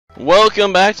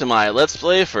Welcome back to my Let's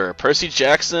Play for Percy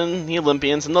Jackson, the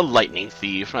Olympians, and the Lightning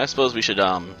Thief. I suppose we should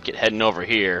get heading over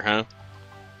here, huh?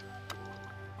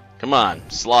 Come on,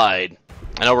 slide.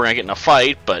 I know we're gonna get in a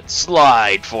fight, but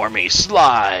slide for me,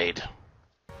 slide!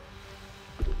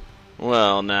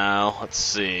 Well, now, let's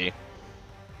see.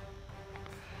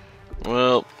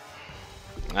 Well,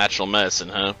 natural medicine,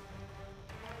 huh?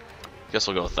 Guess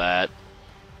we'll go with that.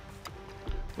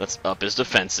 Let's up his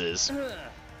defenses.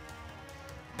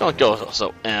 Don't go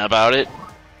so about it.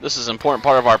 This is an important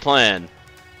part of our plan.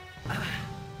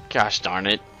 Gosh darn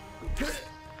it.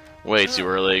 Way too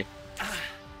early.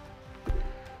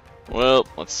 Well,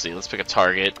 let's see. Let's pick a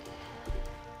target.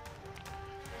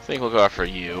 I think we'll go after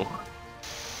you.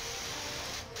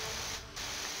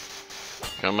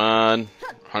 Come on.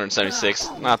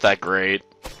 176. Not that great.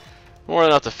 More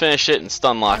than enough to finish it and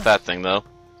stun lock that thing, though.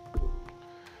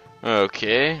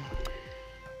 Okay.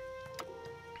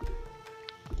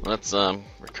 Let's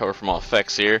recover from all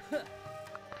effects here,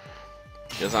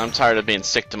 because I'm tired of being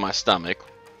sick to my stomach.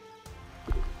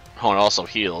 Oh, it also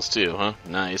heals too, huh?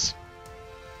 Nice.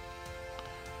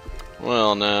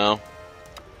 Well, no.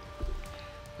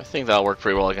 I think that'll work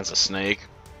pretty well against a snake.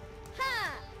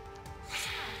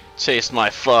 Taste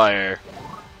my fire.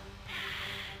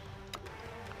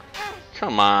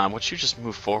 Come on, would you just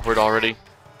move forward already?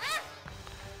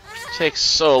 It takes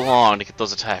so long to get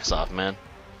those attacks off, man.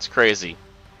 It's crazy.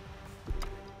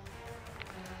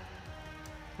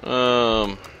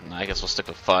 I guess we'll stick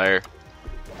with fire.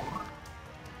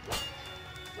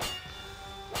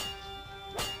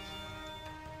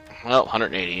 Well,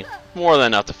 180. More than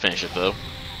enough to finish it, though.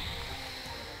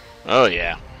 Oh,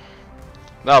 yeah.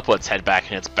 That'll put its head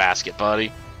back in its basket,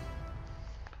 buddy.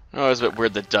 Oh, it's a bit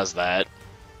weird that it does that.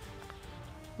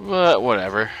 But,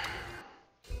 whatever.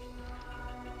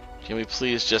 Can we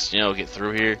please just, get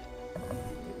through here?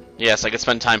 Yes, I could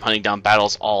spend time hunting down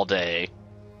battles all day.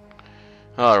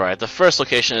 Alright, the first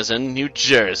location is in New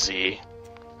Jersey.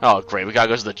 Oh great, we gotta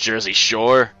go to the Jersey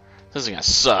Shore? This is gonna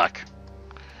suck.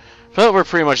 But we're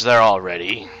pretty much there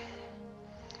already.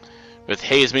 With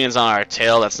haze minions on our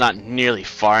tail, that's not nearly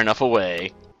far enough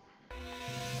away.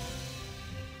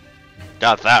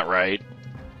 Got that right.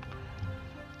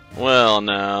 Well,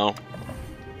 no.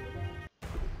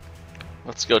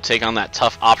 Let's go take on that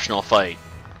tough optional fight.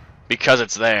 Because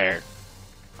it's there.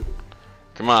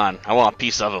 Come on, I want a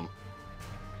piece of him.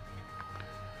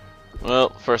 Well,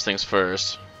 first things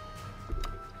first.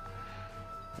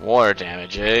 Water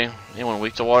damage, eh? Anyone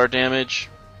weak to water damage?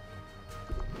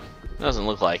 Doesn't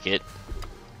look like it.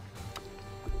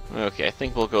 Okay, I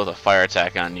think we'll go with a fire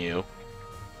attack on you.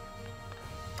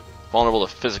 Vulnerable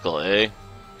to physical, eh?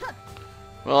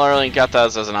 Well, I really got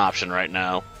that as an option right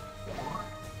now.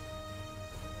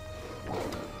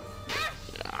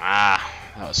 Ah,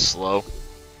 that was slow.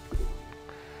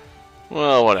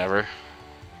 Well, whatever.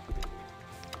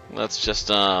 Let's just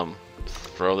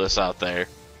throw this out there.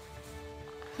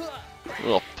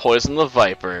 We'll poison the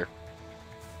Viper.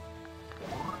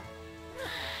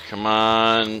 Come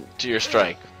on, do your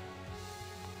strike.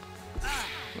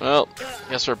 Well,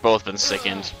 guess we're both been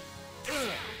sickened.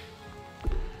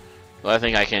 But I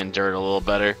think I can endure it a little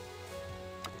better.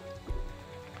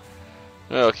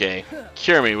 Okay,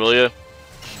 cure me, will you?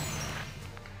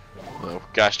 Oh,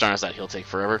 gosh darn it, that he'll take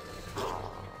forever.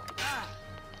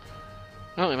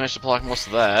 Well, we managed to block most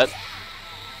of that.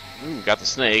 Ooh, got the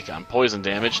snake on poison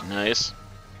damage. Nice.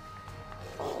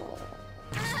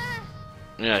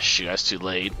 Yeah, shoot, that's too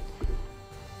late.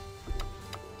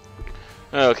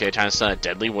 Okay, time to send a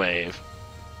deadly wave.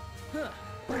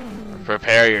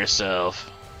 Prepare yourself.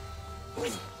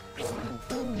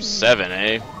 7,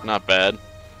 eh? Not bad.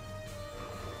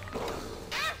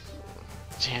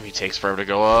 Damn, he takes forever to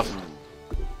go off.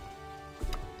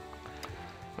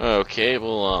 Okay,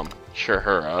 we'll cheer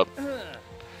her up.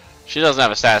 She doesn't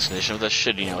have a status condition, but that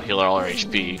should, heal her all her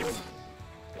HP.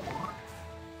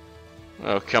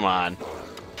 Oh, come on.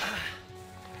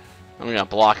 I'm gonna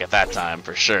block it that time,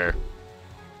 for sure.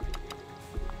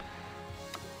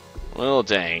 Well,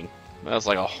 dang. That was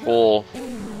like a whole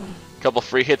couple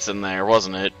free hits in there,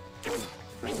 wasn't it?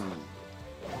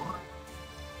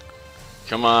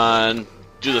 Come on.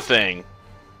 Do the thing.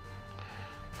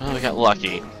 Oh, we got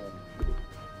lucky.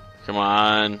 Come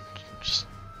on. Just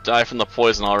die from the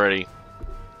poison already.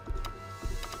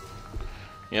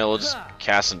 Yeah, we'll just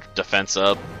cast some defense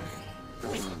up.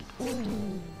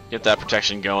 Get that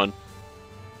protection going.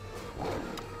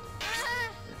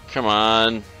 Come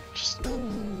on. Just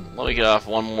let me get off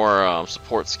one more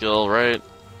support skill, right?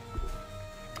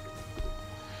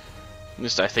 At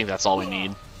least I think that's all we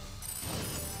need.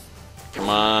 Come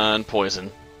on,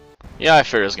 poison. Yeah, I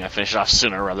figured I was gonna finish it off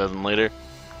sooner rather than later.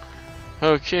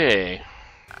 Okay.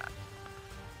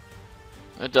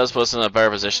 It does put us in a better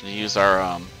position to use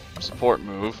our support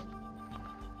move.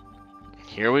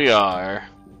 Here we are.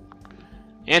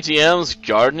 Auntie M's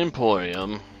Garden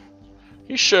Emporium.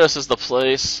 You sure this is the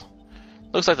place?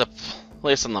 Looks like the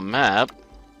place on the map.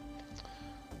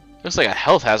 Looks like a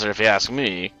health hazard if you ask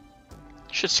me.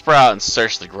 You should sprout and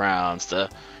search the grounds. The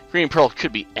green pearl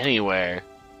could be anywhere.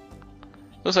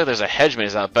 Looks like there's a hedge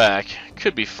maze out back.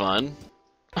 Could be fun.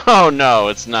 Oh no,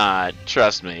 it's not.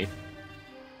 Trust me.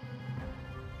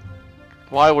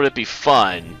 Why would it be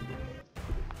fun?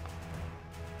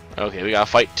 Okay, we gotta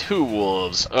fight 2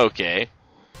 wolves. Okay.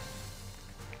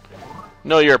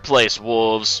 Know your place,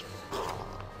 wolves.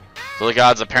 So the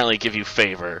gods apparently give you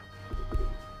favor.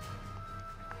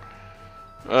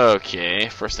 Okay,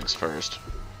 first things first.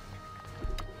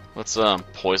 Let's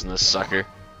poison this sucker.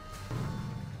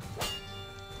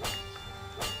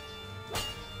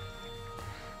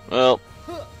 Well,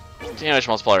 damage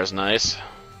multiplier is nice.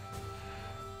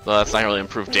 Though that's not gonna really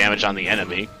improve damage on the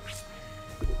enemy.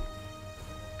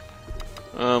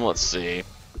 Let's see.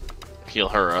 Heal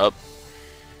her up.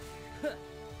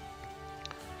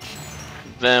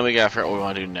 Then we gotta figure out what we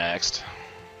want to do next.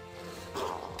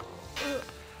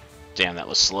 Damn, that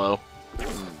was slow.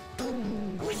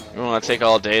 We want to take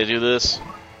all day to do this.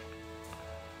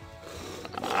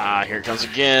 Ah, here it comes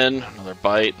again. Another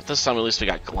bite. But this time at least we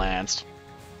got glanced.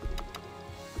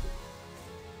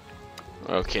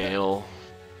 Okay, we'll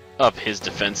up his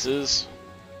defenses.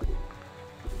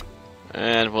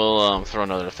 And we'll throw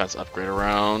another defense upgrade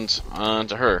around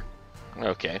onto her.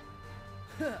 Okay.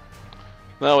 That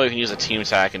way we can use a team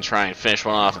attack and try and finish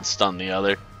one off and stun the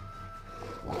other.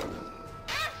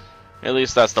 At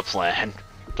least that's the plan.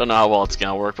 Don't know how well it's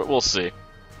gonna work, but we'll see.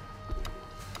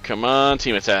 Come on,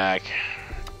 team attack.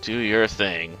 Do your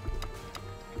thing.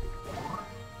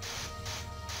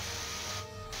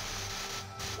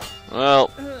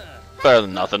 Well, better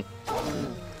than nothing.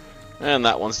 And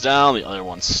that one's down, the other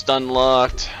one's stun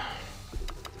locked.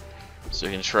 So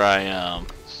we can try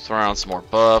throw around some more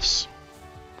buffs.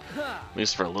 At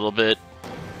least for a little bit.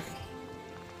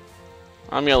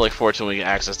 I'm gonna look forward to when we get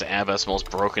access to Annabeth's most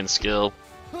broken skill.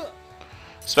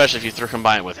 Especially if you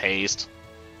combine it with haste.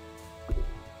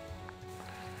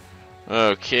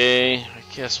 Okay, I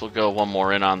guess we'll go one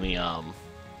more in on the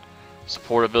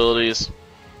support abilities.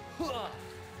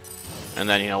 And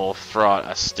then, we'll throw out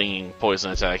a stinging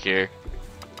poison attack here.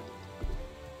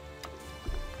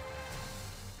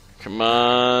 Come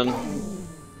on.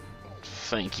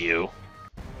 Thank you.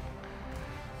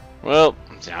 Well,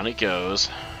 down it goes.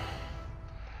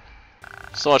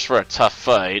 So much for a tough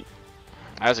fight.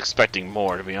 I was expecting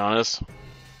more, to be honest.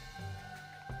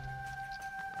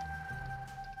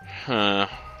 Huh.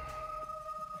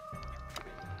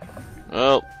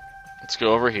 Well, let's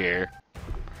go over here.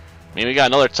 I mean, we got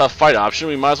another tough fight option.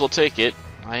 We might as well take it.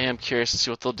 I am curious to see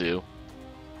what they'll do.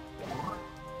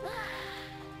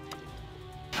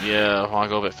 Yeah, want to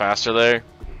go a bit faster there?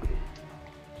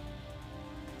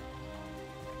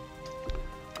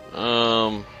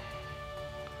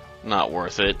 Not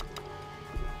worth it.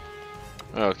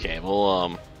 Okay,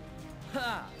 we'll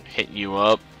hit you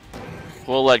up.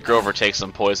 We'll let Grover take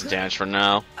some poison damage for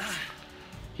now.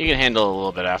 He can handle it a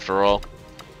little bit after all.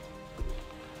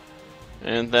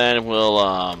 And then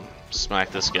we'll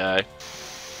smack this guy.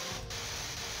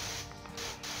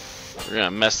 We're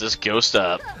gonna mess this ghost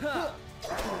up.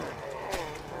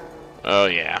 Oh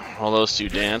yeah, while those two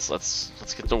dance, let's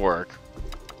get to work.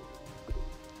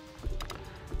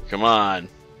 Come on,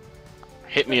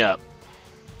 hit me up.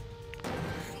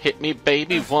 Hit me,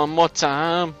 baby, one more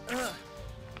time.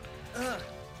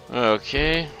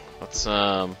 Okay, let's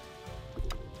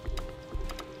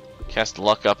cast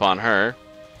luck up on her.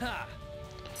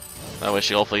 That way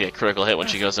she'll hopefully get critical hit when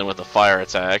she goes in with a fire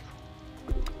attack.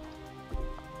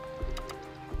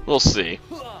 We'll see.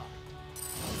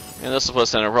 And this will put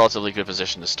us in a relatively good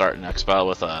position to start next battle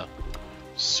with a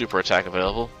super attack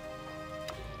available.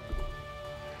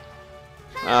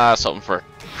 Something for a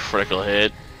critical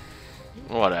hit.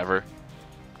 Whatever.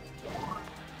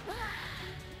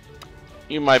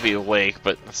 You might be awake,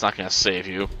 but that's not going to save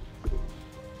you.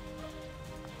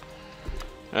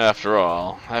 After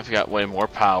all, I've got way more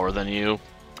power than you.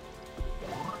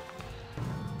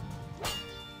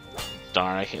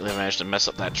 Darn, I can't manage to mess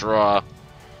up that draw.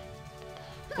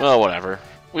 Well, whatever.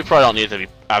 We probably don't need it to be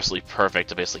absolutely perfect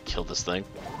to basically kill this thing.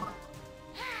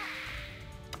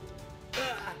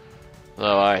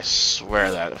 Though I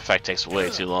swear that effect takes way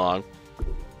too long.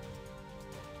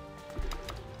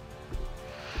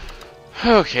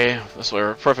 Okay, this way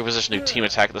we're in perfect position to team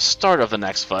attack at the start of the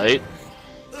next fight.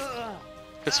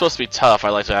 It's supposed to be tough, I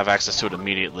like to have access to it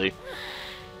immediately.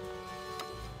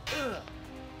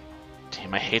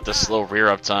 Damn, I hate the slow rear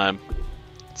up time.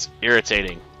 It's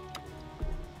irritating.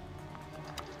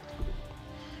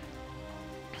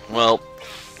 Well,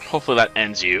 hopefully that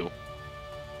ends you.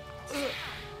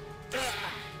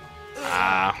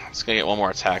 It's gonna get one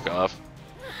more attack off.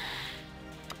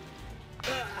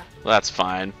 That's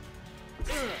fine.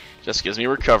 Just gives me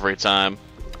recovery time.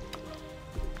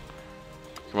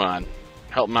 Come on.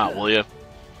 Help him out, will you?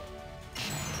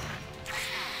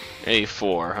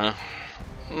 84, huh?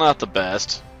 Not the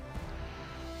best.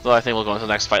 Though I think we'll go into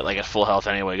the next fight like at full health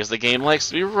anyway, because the game likes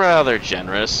to be rather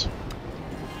generous.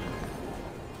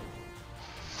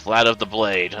 Flat of the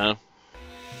blade, huh?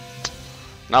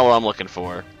 Not what I'm looking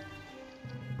for.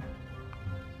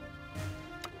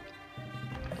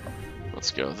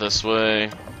 Let's go this way.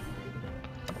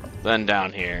 Then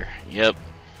down here. Yep.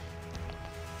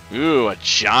 Ooh, a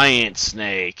giant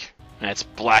snake. And it's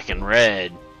black and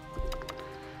red.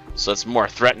 So it's more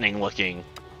threatening looking.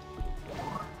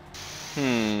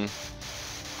 I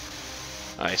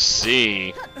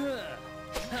see.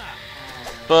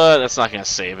 But that's not gonna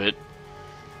save it.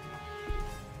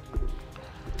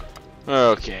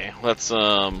 Okay, let's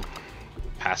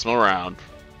pass them around.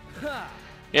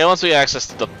 Yeah, once we access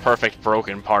the perfect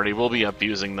broken party, we'll be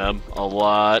abusing them a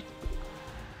lot.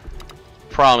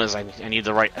 Problem is, I need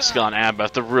the right skill on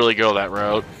Ambeth to really go that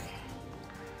route.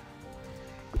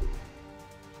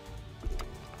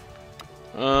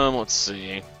 Let's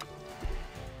see.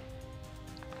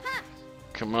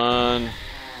 Come on.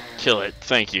 Kill it.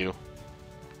 Thank you.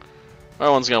 That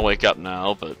one's gonna wake up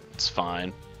now, but it's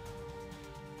fine.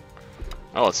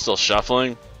 Oh, it's still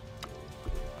shuffling?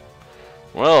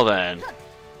 Well then.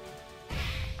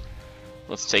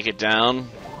 Let's take it down.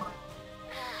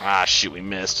 Ah, shoot, we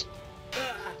missed.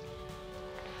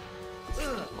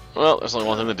 Well, there's only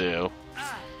one thing to do.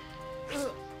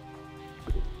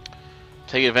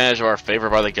 Take advantage of our favor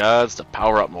by the gods to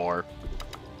power up more.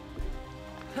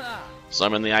 So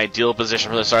I'm in the ideal position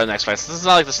for the start of the next fight. So this is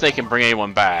not like the snake can bring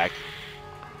anyone back.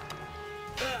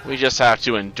 We just have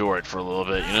to endure it for a little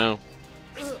bit, you know?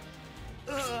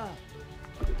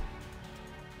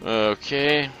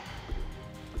 Okay.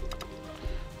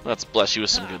 Let's bless you with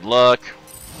some good luck.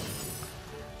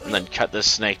 And then cut this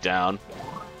snake down.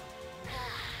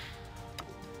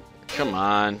 Come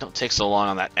on, don't take so long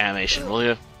on that animation, will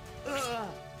you?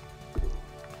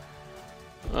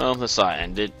 Well, this saw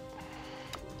ended.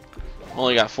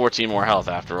 Only got 14 more health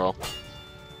after all.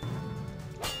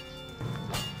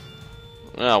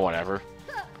 Well, whatever.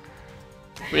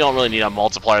 We don't really need a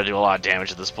multiplier to do a lot of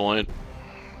damage at this point.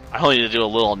 I only need to do a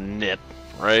little nip,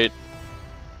 right?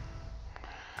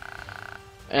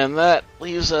 And that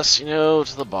leaves us, you know,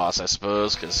 to the boss, I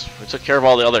suppose, because we took care of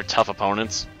all the other tough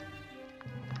opponents.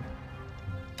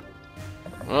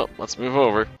 Well, let's move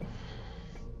over.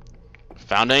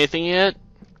 Found anything yet?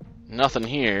 Nothing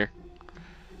here.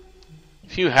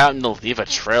 If you happen to leave a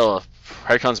trail of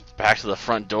breadcrumbs back to the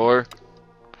front door,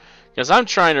 because I'm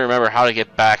trying to remember how to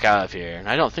get back out of here, and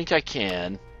I don't think I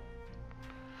can.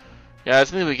 Yeah, I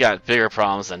think we got bigger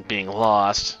problems than being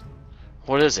lost.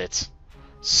 What is it?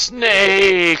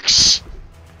 Snakes!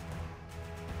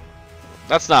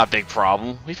 That's not a big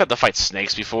problem. We've had to fight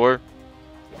snakes before.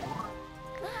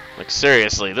 Like,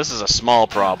 seriously, this is a small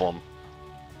problem.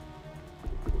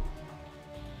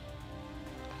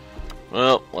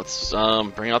 Well, let's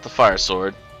bring out the fire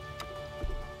sword.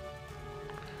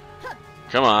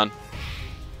 Come on.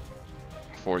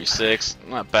 46,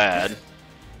 not bad.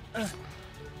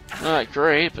 Not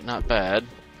great, but not bad.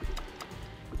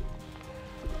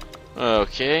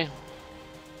 Okay.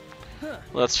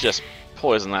 Let's just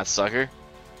poison that sucker.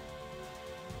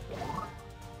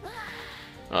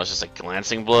 Oh, it's just a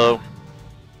glancing blow.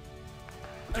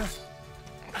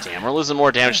 Damn, we're losing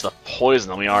more damage to the poison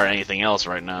than we are anything else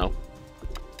right now.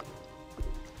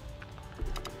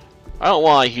 I don't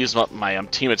want to use my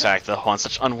team attack though on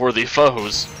such unworthy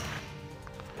foes,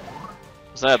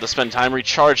 because I have to spend time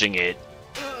recharging it.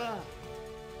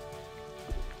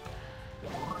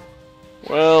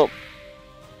 Well,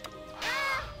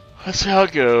 let's see how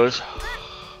it goes.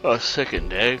 Oh, second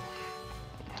day.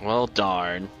 Well,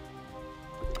 darn.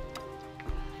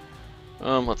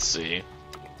 Let's see.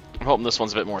 I'm hoping this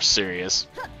one's a bit more serious.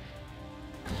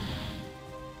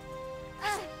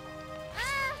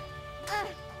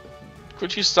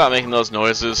 Could you stop making those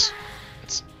noises?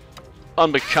 It's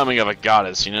unbecoming of a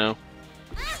goddess, you know?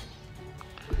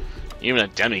 Even a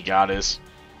demi-goddess.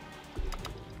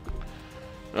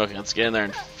 Okay, let's get in there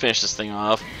and finish this thing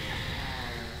off.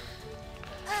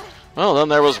 Well, then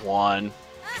there was one.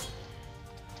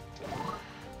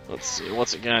 Let's see,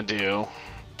 what's it gonna do?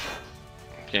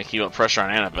 Gonna keep up pressure on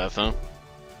Annabeth, huh?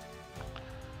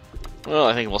 Well,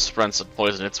 I think we'll spread some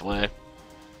poison its way.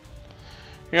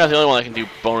 You're not the only one that can do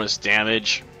bonus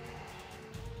damage.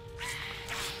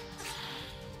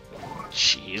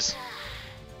 Jeez.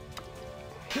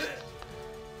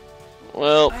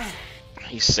 Well,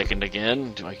 he's sickened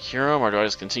again. Do I cure him or do I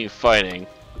just continue fighting?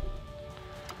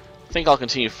 I think I'll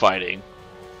continue fighting.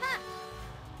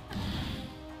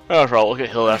 After all, we'll get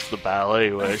healed after the battle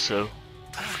anyway, so...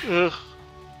 Ugh.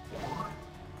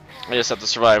 I just have to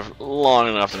survive long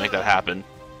enough to make that happen.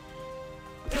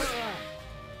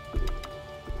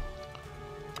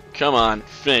 Come on,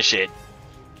 finish it.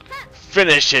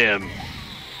 Finish him!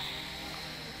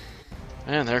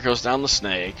 And there goes down the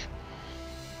snake.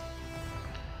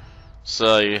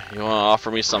 So, you want to offer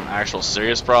me some actual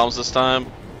serious problems this time?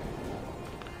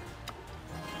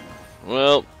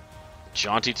 Well,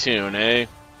 jaunty tune, eh?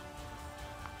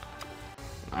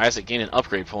 Isaac gained an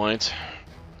upgrade point.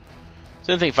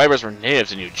 Didn't think vipers were native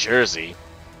to New Jersey.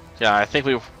 Yeah, I think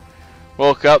we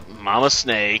woke up Mama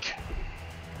Snake.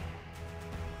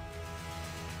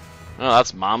 Oh,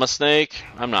 that's Mama Snake?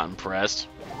 I'm not impressed.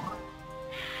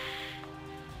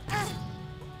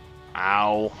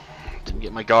 Ow. Didn't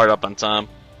get my guard up on time.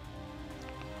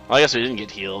 Well, I guess we didn't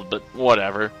get healed, but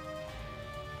whatever.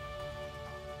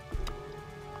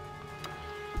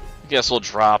 Guess we'll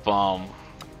drop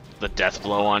the death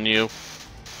blow on you.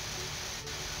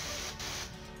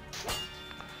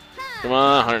 Come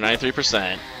on,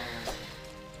 193%.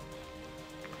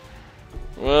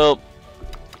 Well,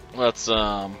 let's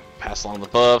pass along the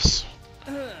buffs,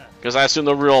 because I assume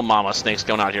the real Mama Snake's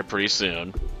going out here pretty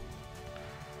soon.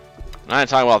 And I ain't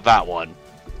talking about that one.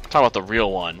 I'm talking about the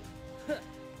real one.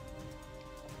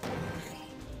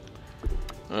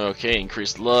 Okay,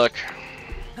 increased luck.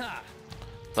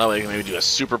 That way we can maybe do a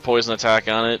super poison attack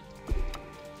on it.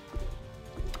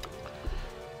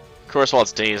 Of course, while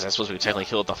it's dazed, I suppose we could technically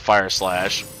kill it with the fire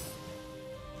slash.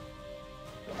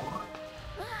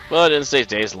 But it didn't stay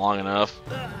dazed long enough.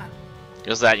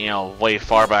 Because that, you know, way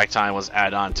far back time was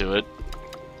added on to it.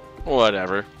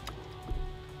 Whatever.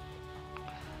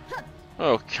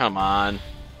 Oh, come on.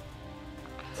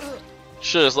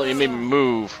 Should've just let me maybe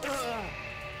move.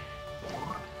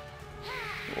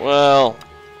 Well,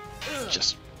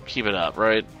 just keep it up,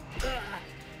 right?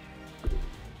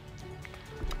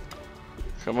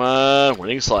 Come on,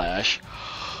 winning slash.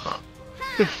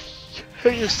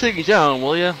 Hey, just take it down,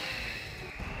 will ya?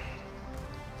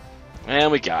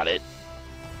 And we got it.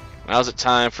 Now's it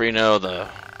time for, you know, the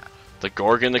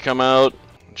Gorgon to come out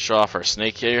and show off her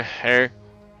snake hair.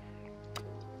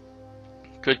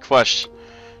 Good question.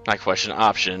 Not question,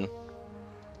 option.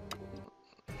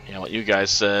 You know what you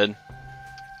guys said.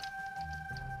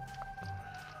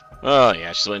 Oh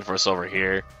yeah, she's waiting for us over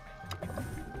here.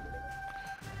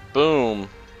 Boom.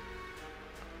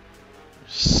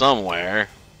 Somewhere.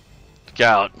 Look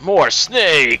out. More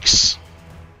snakes!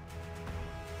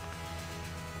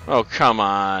 Oh, come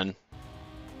on.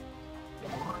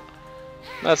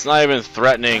 That's not even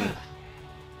threatening.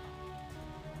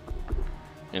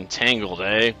 Entangled,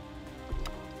 eh?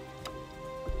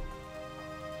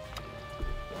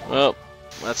 Well,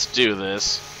 let's do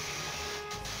this.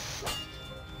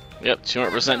 Yep,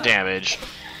 200% damage.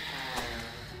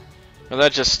 Well,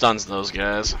 that just stuns those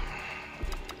guys.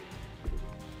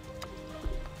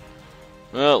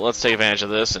 Well, let's take advantage of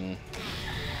this and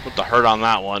put the hurt on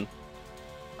that one.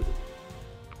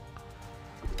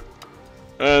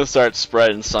 And start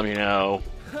spreading some, you know,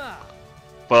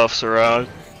 buffs around.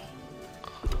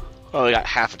 Oh, we got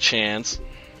half a chance.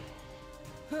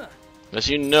 Because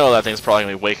you know that thing's probably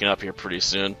going to be waking up here pretty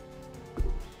soon.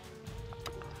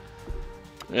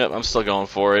 Yep, I'm still going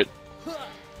for it.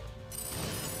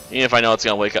 Even if I know it's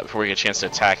going to wake up before we get a chance to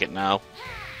attack it now.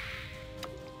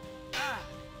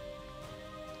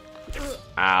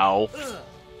 Ow.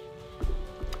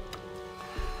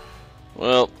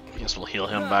 Well, I guess we'll heal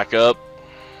him back up.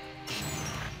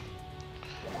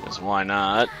 Because why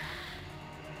not?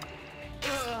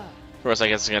 Of course, I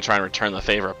guess it's going to try and return the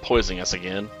favor of poisoning us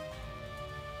again.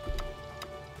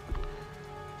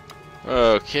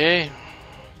 Okay.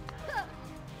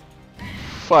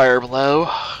 Fire blow.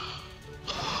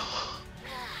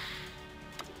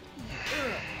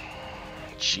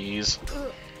 Jeez.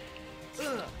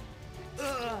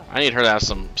 I need her to have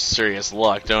some serious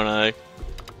luck, don't I?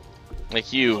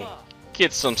 Like you.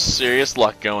 Get some serious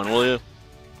luck going, will you?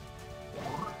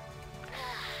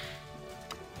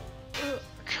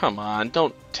 Come on,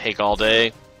 don't take all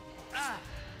day.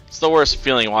 It's the worst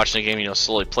feeling watching a game, you know,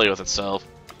 slowly play with itself.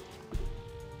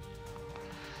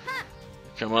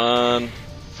 Come on.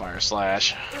 Fire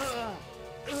slash.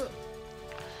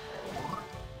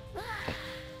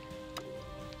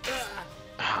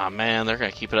 Ah, man, they're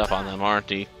gonna keep it up on them, aren't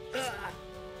they?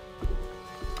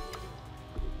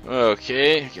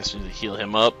 Okay, I guess we need to heal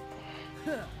him up.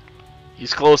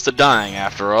 He's close to dying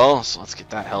after all, so let's get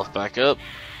that health back up.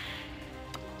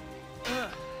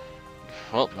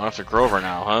 Well, going after Grover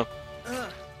now, huh?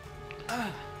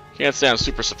 Can't say I'm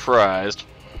super surprised.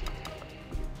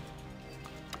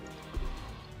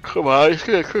 Come on, he's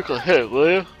gonna quickly hit,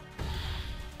 will you?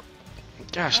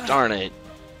 Gosh darn it.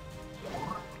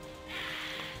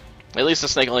 At least the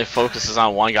snake only focuses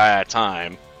on one guy at a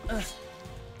time.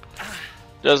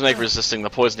 Does make resisting the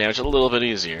poison damage a little bit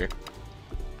easier.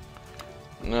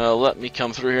 Now let me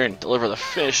come through here and deliver the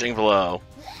finishing blow.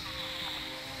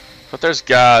 But there's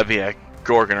gotta be a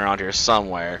Gorgon around here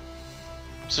somewhere.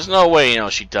 So there's no way, you know,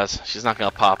 she's not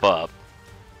gonna pop up.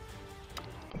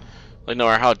 Like, no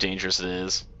matter how dangerous it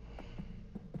is.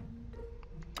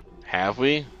 Have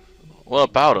we? What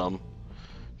about them?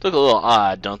 Look a little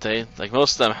odd, don't they? Like,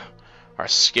 most of them are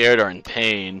scared or in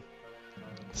pain.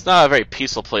 It's not a very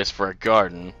peaceful place for a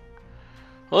garden.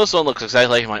 Well, this one looks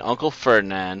exactly like my Uncle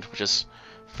Ferdinand, which is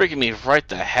freaking me right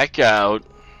the heck out.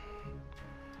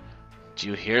 Do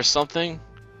you hear something?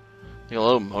 Like a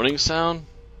little moaning sound?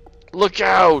 Look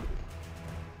out!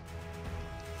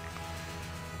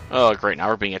 Oh, great, now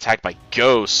we're being attacked by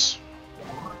ghosts.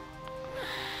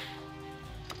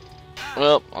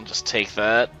 Well, I'll just take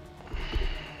that.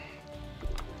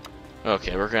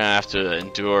 Okay, we're gonna have to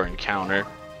endure and counter.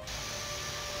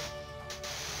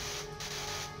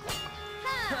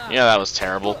 Yeah, that was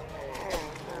terrible.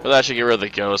 But that should get rid of the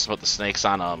ghosts, put the snakes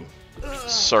on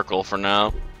circle for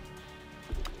now.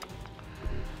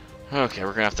 Okay,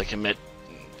 we're gonna have to commit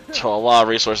to a lot of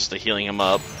resources to healing him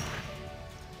up.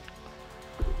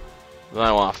 Then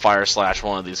I want to fire slash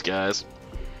one of these guys.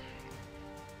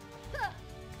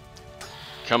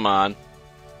 Come on.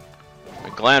 A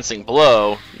glancing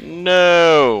blow?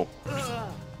 No!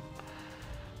 Well,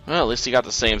 at least he got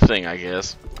the same thing, I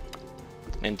guess.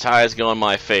 And tie's going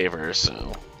my favor,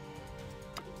 so...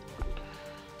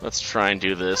 let's try and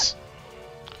do this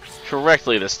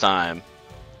correctly this time.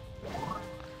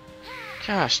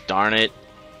 Gosh darn it.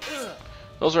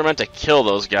 Those were meant to kill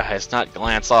those guys, not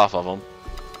glance off of them.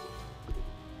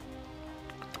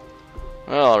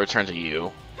 Well, I'll return to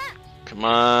you. Come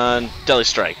on. Deadly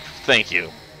Strike. Thank you.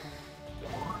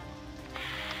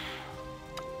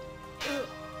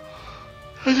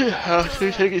 I didn't have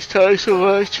to take his time so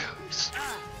much. It's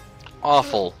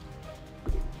awful.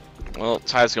 Well,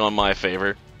 tie's going my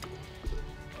favor.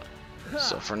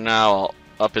 So for now, I'll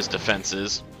up his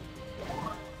defenses.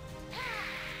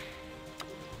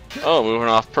 Oh, moving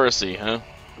off Percy, huh?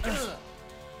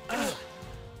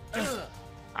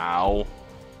 Ow.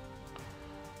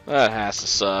 That has to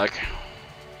suck.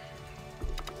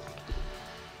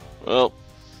 Well,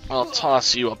 I'll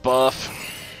toss you a buff.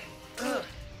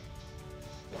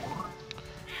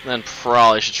 Then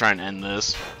probably should try and end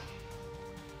this.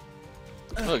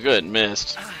 Oh good,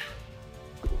 missed.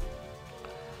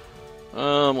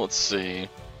 Let's see.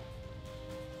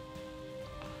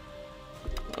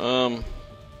 Going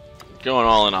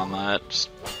all in on that. Just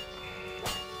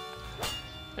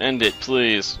end it,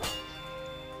 please.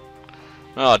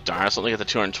 Oh darn, I was only get the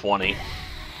 220.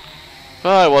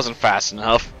 But it wasn't fast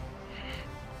enough.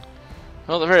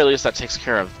 Well, at the very least, that takes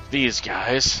care of these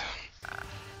guys.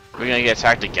 We're gonna get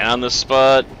attacked again on this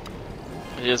spot.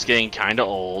 It is getting kinda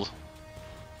old.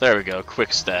 There we go,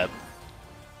 quick step.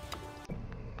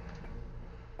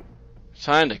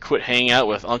 Time to quit hanging out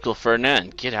with Uncle Ferdinand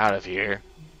and get out of here.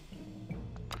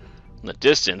 In the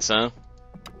distance, huh?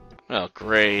 Oh,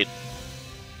 great.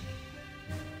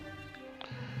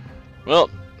 Well,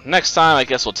 next time I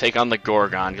guess we'll take on the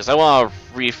Gorgon, because I want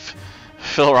to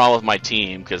refill around with my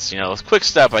team, because, you know, quick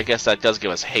step, I guess that does give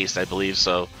us haste, I believe,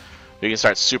 so we can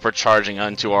start supercharging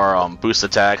onto our boost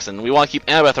attacks, and we want to keep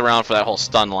Annabeth around for that whole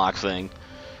stun lock thing.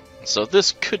 So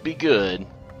this could be good.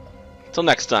 Until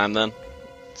next time, then.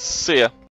 See ya.